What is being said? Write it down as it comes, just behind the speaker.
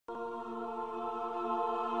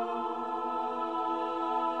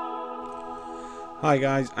Hi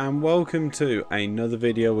guys, and welcome to another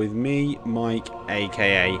video with me, Mike,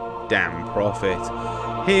 aka Damn Prophet.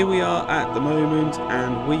 Here we are at the moment,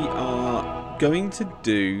 and we are going to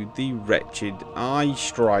do the Wretched Eye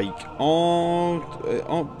strike on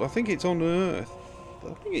I think it's on Earth.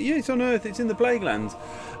 Yeah, it's on Earth. It's in the Plaguelands,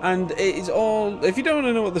 and it is all. If you don't want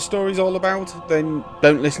to know what the story's all about, then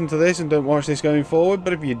don't listen to this and don't watch this going forward.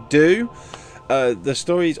 But if you do, the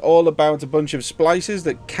story is all about a bunch of splicers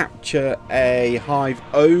that capture a hive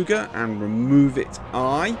ogre and remove its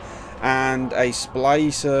eye, and a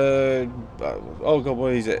splicer. Oh god,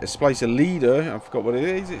 what is it? A splicer leader. I forgot what it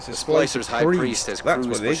is. It's a Splicer's High Priest. has That's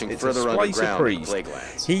crews what it is. pushing It's further a Splicer underground Priest. in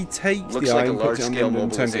Plaguelands. He takes Looks the like eye a and puts it on large-scale them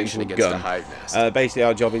and turns it mobilization into a against the gun. hive nest. Basically,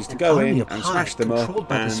 our job is to go in and smash them up controlled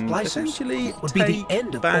by the and splicers essentially would be the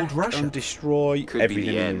end of back old Russia. and destroy Could everything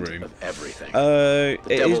be the in end the room. of everything.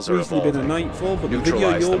 It devils has are recently been a evolving. nightfall, but the video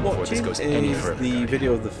Neutralize you're them before this watching goes any is further, the Guardian.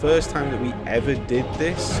 video of the first time that we ever did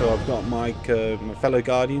this. So I've got my fellow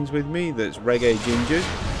Guardians with me. That's Reggae Ginger,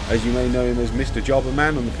 as you may know him as Mr.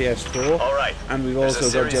 Jobberman on the PS4. All right. And we've There's a also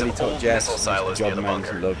got series Jelly of Top old Jess, missile silos Mr. near the Jobberman's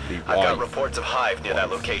bunker. lovely I've got wife. reports of hive near that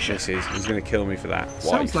location. He's going to kill me for that.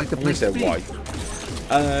 Sounds like the place to be. Wife.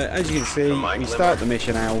 As you can see, my we glimmer. start the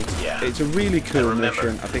mission out. Yeah. It's a really cool remember, mission.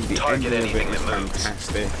 I think the target ending of it anything is that moves.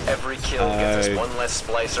 fantastic. Every kill gets us Uh, one less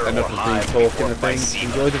splicer or Enough of me hive talking, before I by think. SIVA.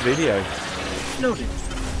 Enjoy the video. Noted.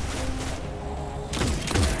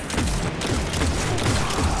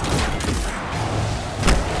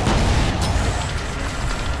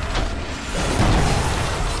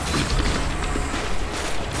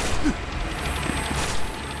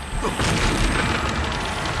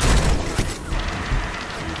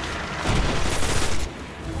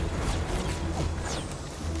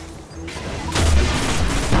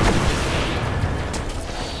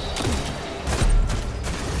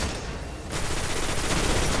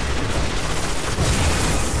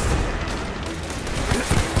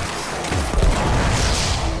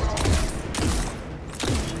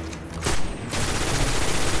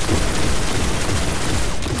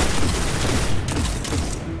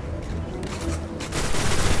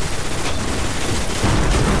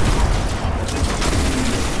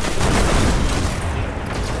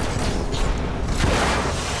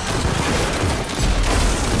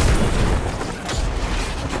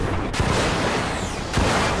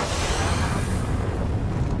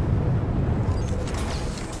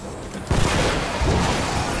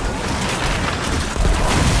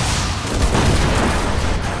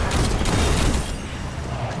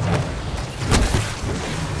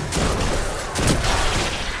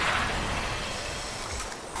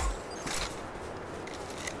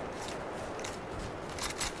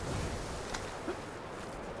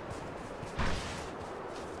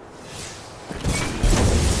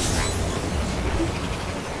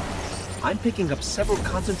 I'm picking up several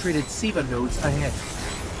concentrated SIVA nodes ahead.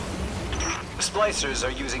 Splicers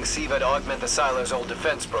are using SIVA to augment the silo's old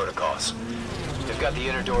defense protocols. They've got the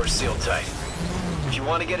inner doors sealed tight. If you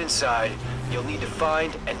want to get inside, you'll need to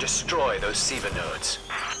find and destroy those SIVA nodes.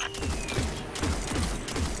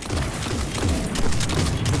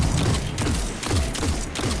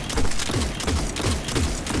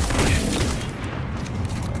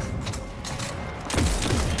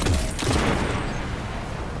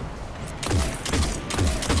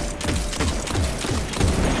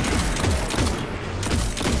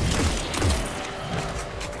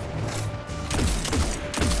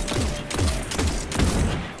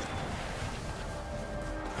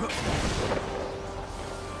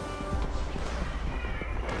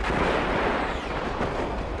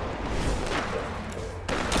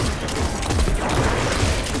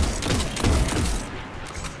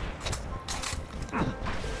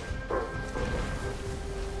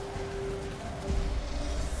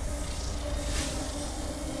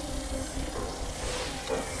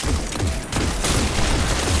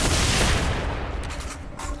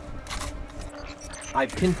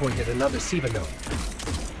 I've pinpointed another SIVA node.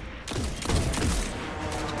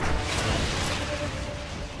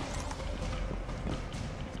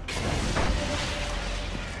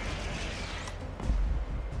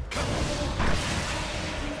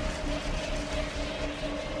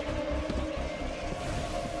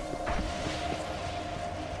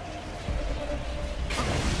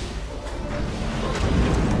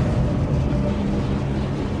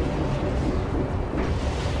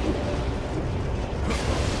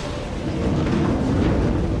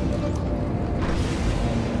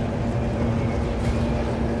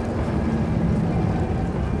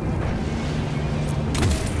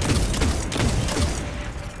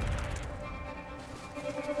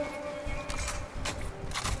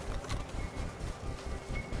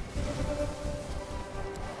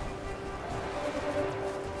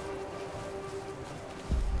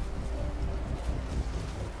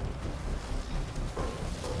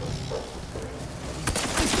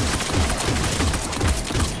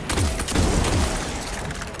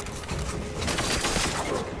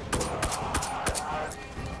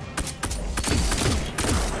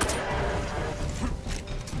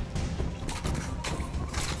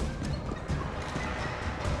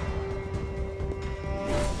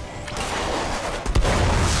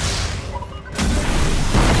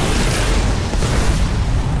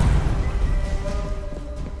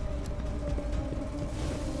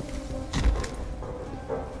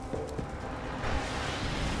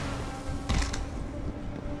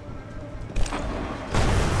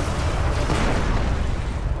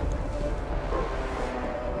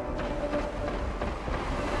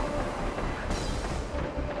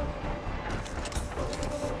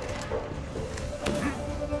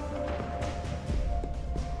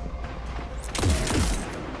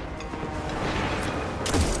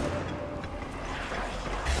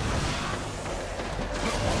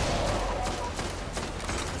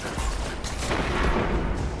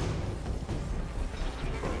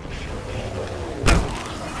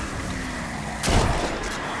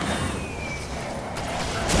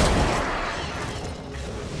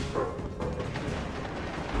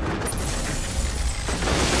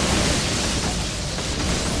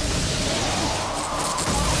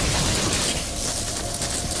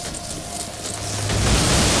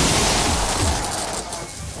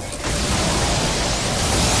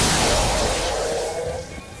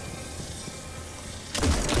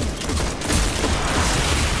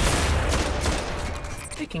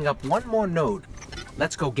 picking up one more node.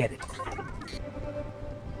 Let's go get it.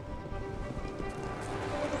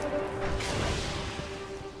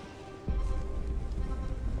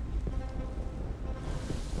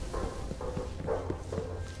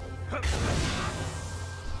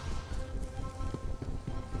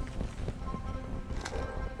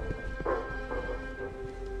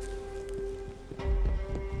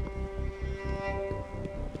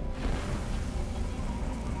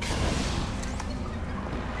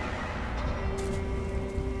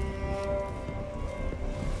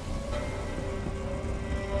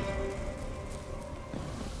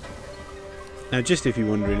 Now, just if you're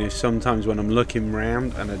wondering if sometimes when I'm looking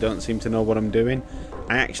round and I don't seem to know what I'm doing,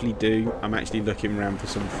 I actually do. I'm actually looking around for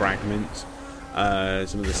some fragments,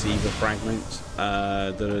 some of the Siva fragments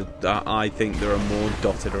that I think there are more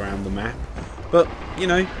dotted around the map. But, you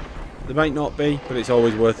know, there might not be, but it's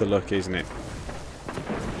always worth a look, isn't it?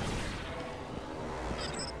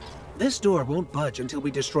 This door won't budge until we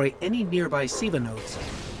destroy any nearby Siva nodes.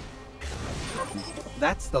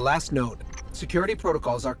 That's the last node. Security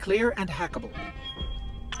protocols are clear and hackable.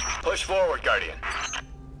 Push forward, Guardian.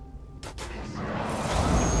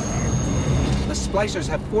 The Splicers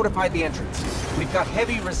have fortified the entrance. We've got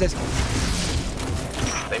heavy resistance.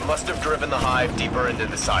 They must have driven the hive deeper into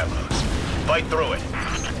the silos. Fight through it.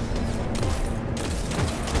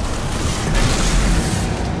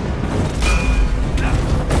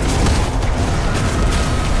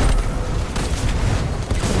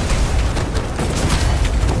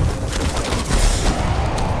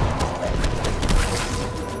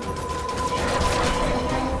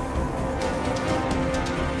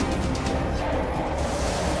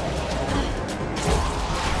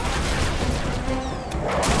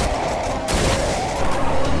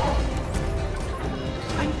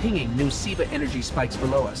 Pinging new Siva energy spikes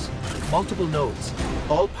below us. Multiple nodes,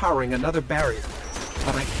 all powering another barrier.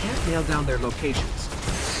 But I can't nail down their locations.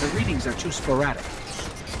 The readings are too sporadic.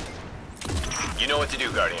 You know what to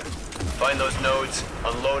do, Guardian. Find those nodes,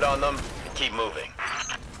 unload on them, and keep moving.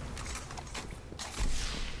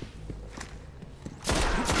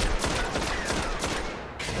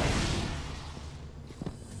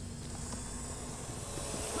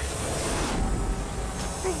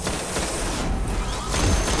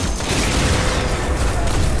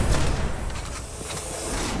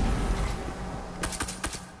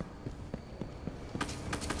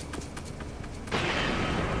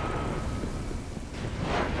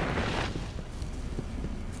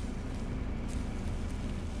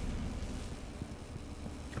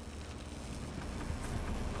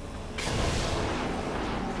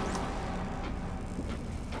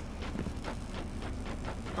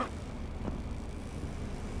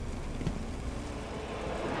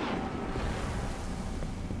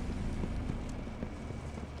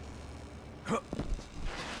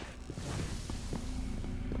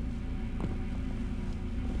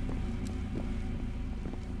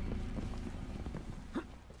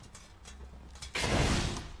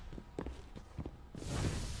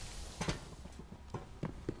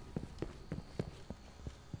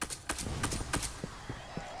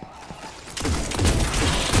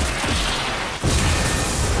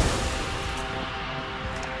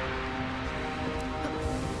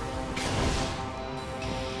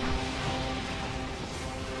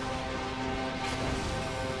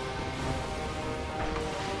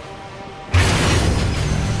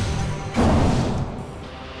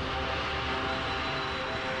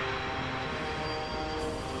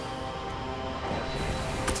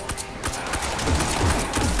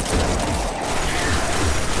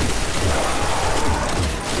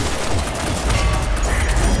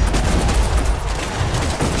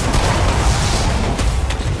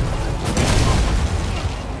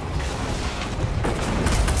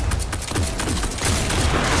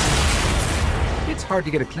 Hard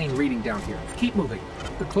to get a clean reading down here. Keep moving.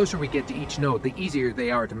 The closer we get to each node, the easier they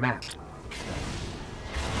are to map.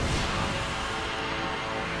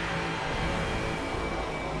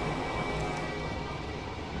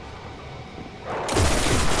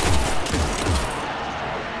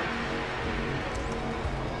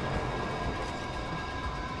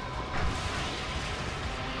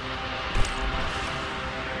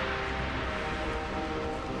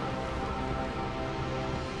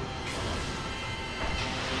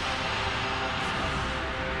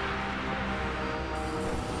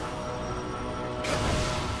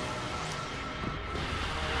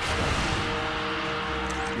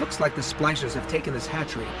 Looks like the Splicers have taken this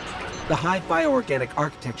hatchery. The hive bioorganic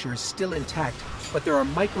architecture is still intact, but there are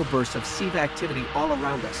microbursts of Siva activity all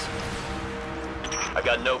around us. I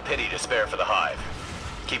got no pity to spare for the hive.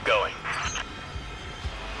 Keep going.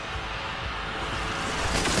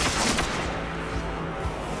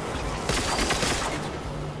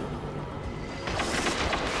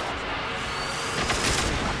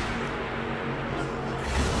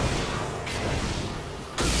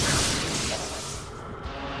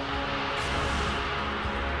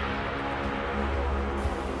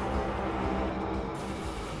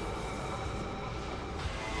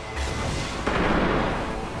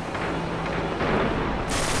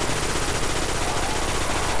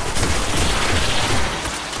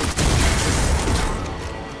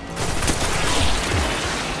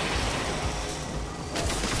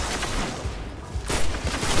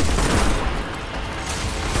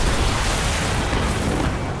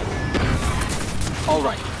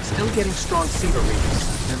 Alright, still getting strong Siva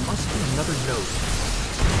readings. There must be another node.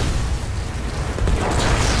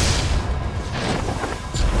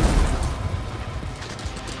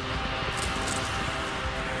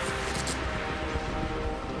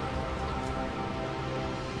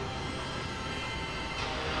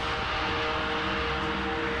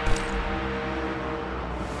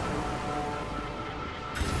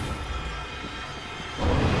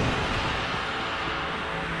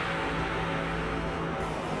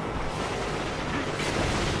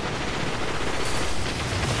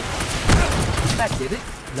 That did it.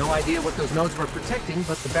 No idea what those nodes were protecting,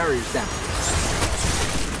 but the barrier's down.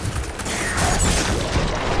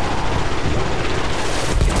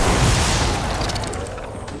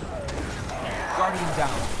 Guardian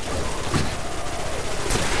down.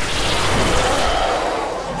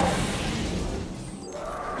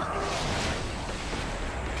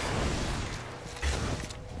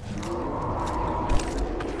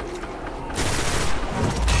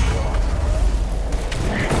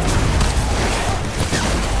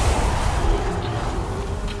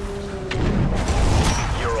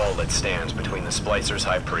 Stands between the Splicer's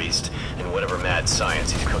High Priest and whatever mad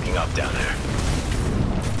science he's cooking up down there.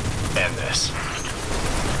 And this.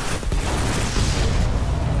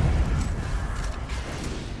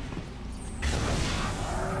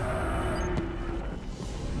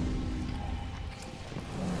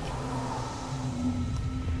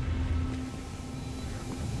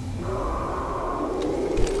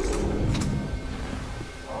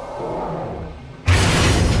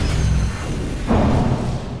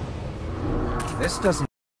 This doesn't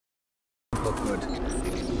look good.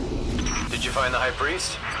 Did you find the High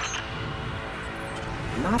Priest?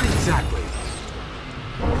 Not exactly.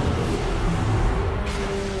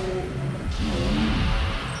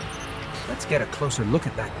 Let's get a closer look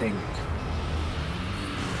at that thing.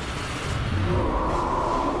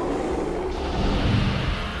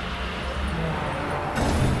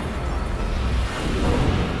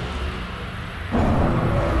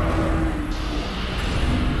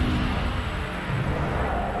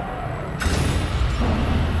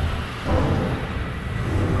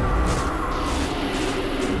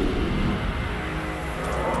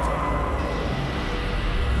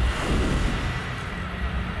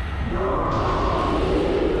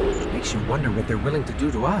 Makes you wonder what they're willing to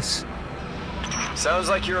do to us. Sounds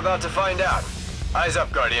like you're about to find out. Eyes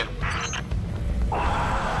up, Guardian.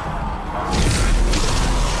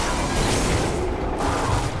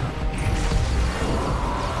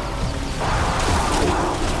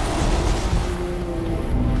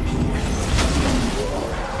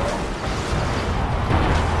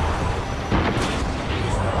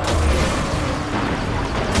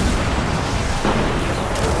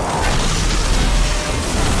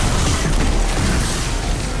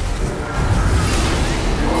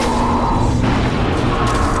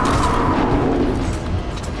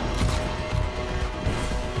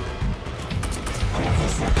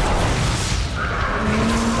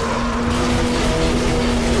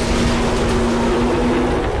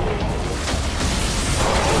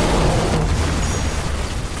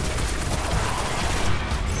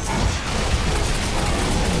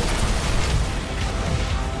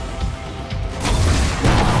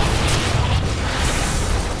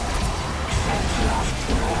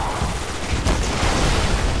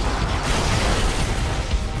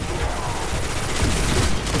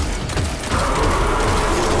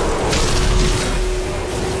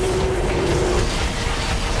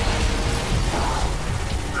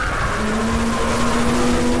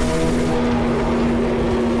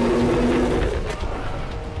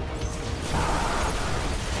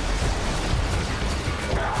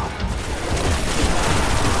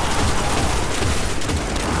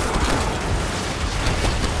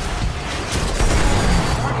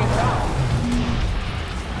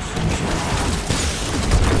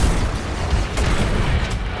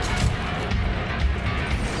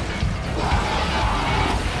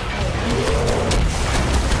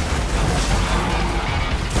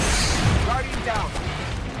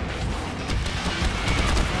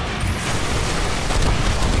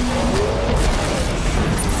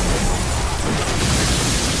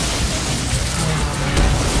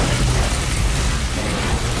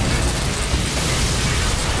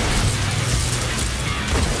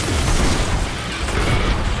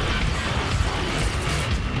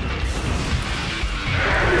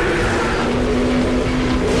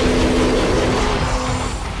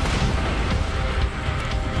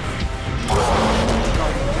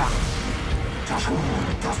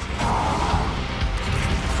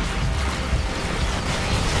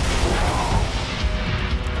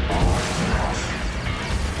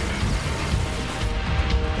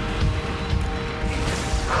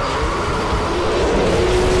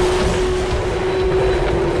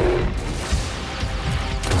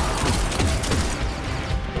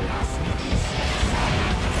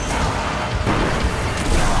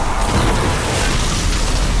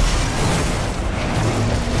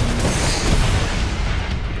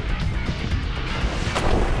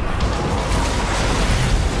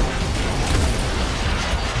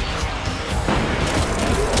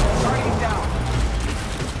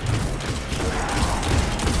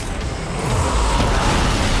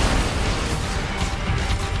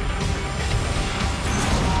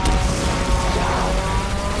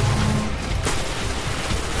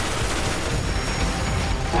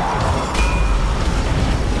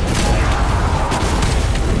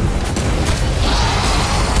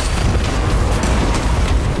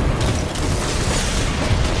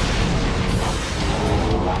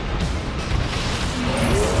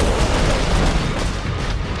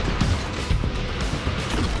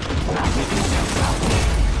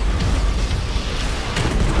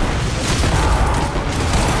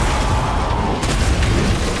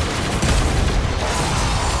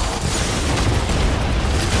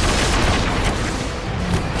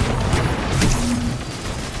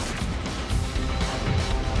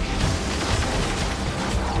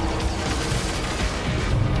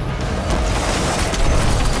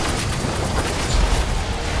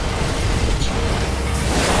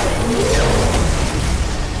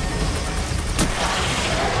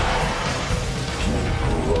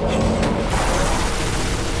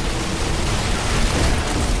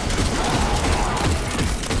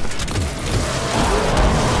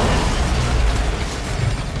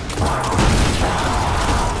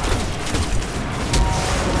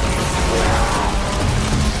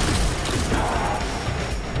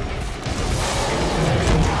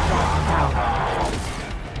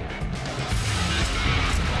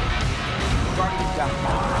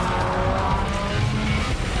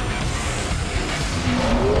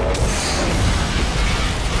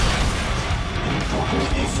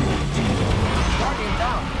 Guardian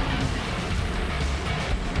down.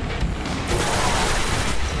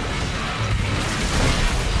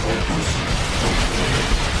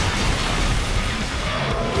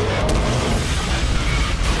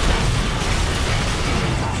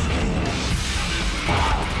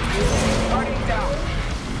 Guardian down.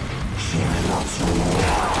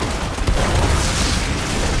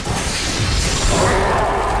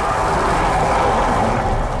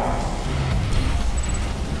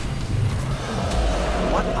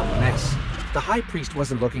 What a mess. The High Priest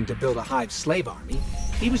wasn't looking to build a Hive slave army.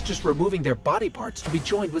 He was just removing their body parts to be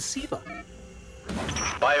joined with Siva.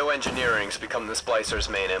 Bioengineering's become the Splicer's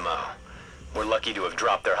main MO. We're lucky to have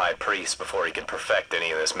dropped their High Priest before he could perfect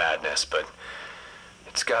any of this madness, but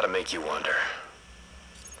it's gotta make you wonder.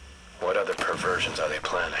 What other perversions are they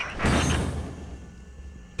planning?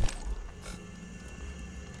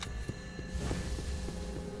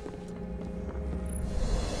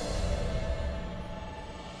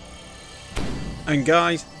 And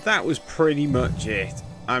guys, that was pretty much it.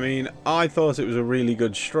 I mean, I thought it was a really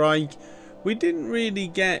good strike. We didn't really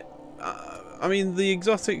get... I mean, the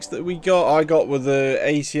exotics that I got were the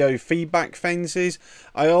ACO feedback fences.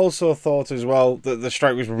 I also thought as well that the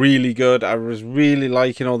strike was really good. I was really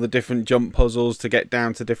liking all the different jump puzzles to get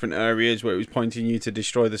down to different areas where it was pointing you to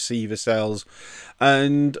destroy the Siva cells.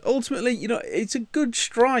 And ultimately, you know, it's a good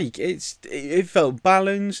strike. It felt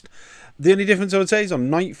balanced. The only difference I would say is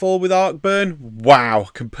on Nightfall with Arcburn, wow,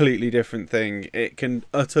 completely different thing. It can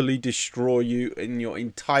utterly destroy you and your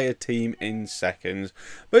entire team in seconds.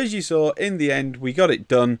 But as you saw, in the end, we got it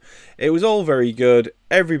done. It was all very good.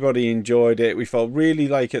 Everybody enjoyed it. We felt really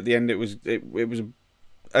like at the end it was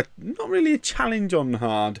not really a challenge on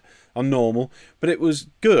normal, but it was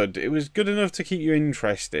good. It was good enough to keep you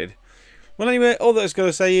interested. Well, anyway, all that's got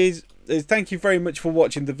to say is thank you very much for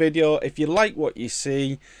watching the video. If you like what you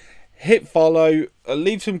see, hit follow,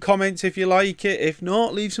 leave some comments if you like it. If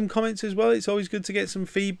not, leave some comments as well. It's always good to get some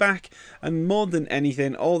feedback. And more than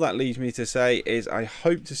anything, all that leaves me to say is I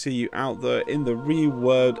hope to see you out there in the real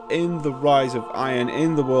world, in the Rise of Iron,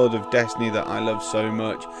 in the world of Destiny that I love so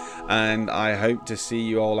much. And I hope to see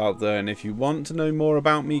you all out there. And if you want to know more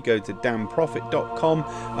about me, go to damnprofit.com.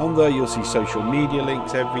 On there you'll see social media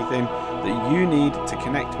links, everything that you need to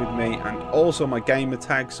connect with me, and also my gamer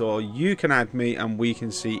tag, so you can add me and we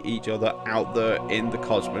can see each other out there in the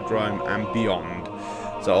Cosmodrome and beyond.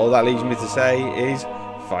 So all that leaves me to say is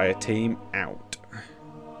Fire Team out.